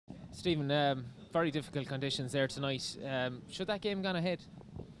Stephen, very difficult conditions there tonight. Should that game gone ahead?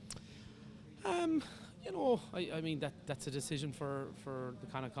 I mean that's a decision for the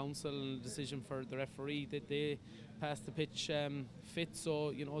Connacht Council and a decision for the referee that they pass the pitch fit.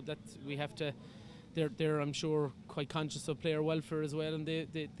 So that we have to. They're I'm sure quite conscious of player welfare as well, and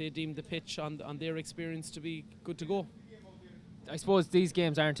they deem the pitch on their experience to be good to go. I suppose these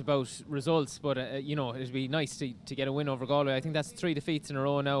games aren't about results, but it'd be nice to get a win over Galway. I think that's 3 defeats in a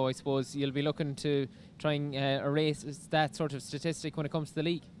row now. I suppose you'll be looking to try and erase that sort of statistic when it comes to the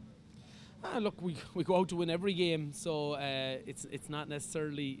league. Look, we go out to win every game, so it's not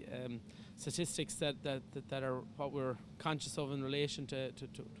necessarily statistics that are what we're conscious of in relation to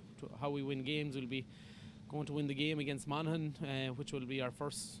how we win games. We'll be going to win the game against Monaghan, which will be our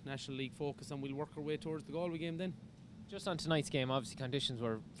first National League focus, and we'll work our way towards the Galway game then. Just on tonight's game, obviously conditions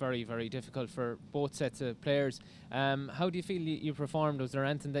were very, very difficult for both sets of players. How do you feel you performed? Was there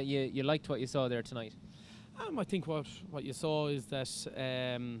anything that you liked what you saw there tonight? I think what you saw is that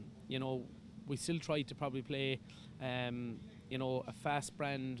we still tried to probably play a fast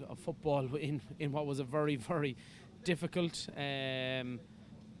brand of football in what was a very, very difficult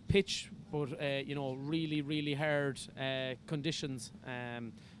pitch, but really, really hard conditions. A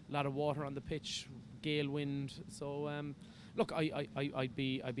lot of water on the pitch, gale wind. So look, I'd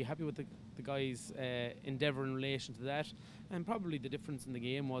be happy with the guys' endeavour in relation to that. And probably the difference in the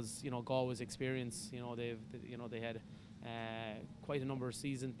game was Galway's experience. They had quite a number of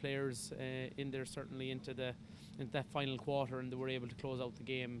seasoned players in there, certainly into that final quarter, and they were able to close out the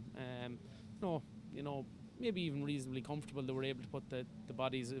game. Maybe even reasonably comfortable. They were able to put the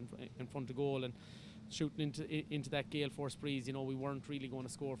bodies in front of goal and shooting into that gale force breeze. We weren't really going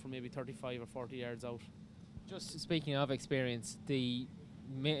to score from maybe 35 or 40 yards out. Just speaking of experience, the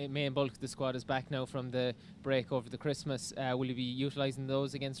main bulk of the squad is back now from the break over the Christmas. Will you be utilising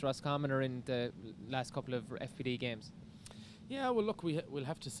those against Roscommon or in the last couple of FBD games? Yeah, well, look, we'll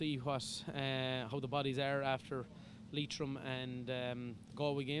have to see how the bodies are after Leitrim and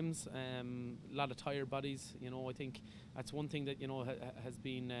Galway games. A lot of tired bodies. I think that's one thing that has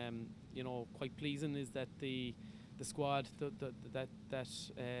been quite pleasing, is that the squad that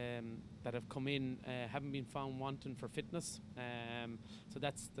have come in haven't been found wanting for fitness. So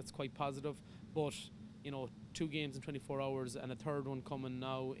that's quite positive. But 2 games in 24 hours and a third one coming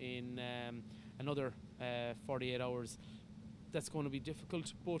now in another 48 hours. That's going to be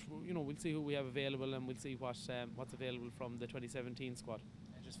difficult, but we'll see who we have available, and we'll see what's available from the 2017 squad.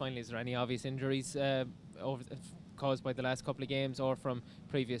 Just finally, is there any obvious injuries caused by the last couple of games or from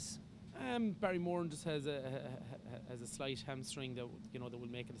previous? Barry Moran just has a slight hamstring that that we'll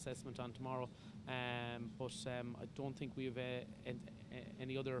make an assessment on tomorrow. But I don't think we have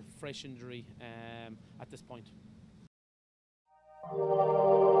any other fresh injury at this point.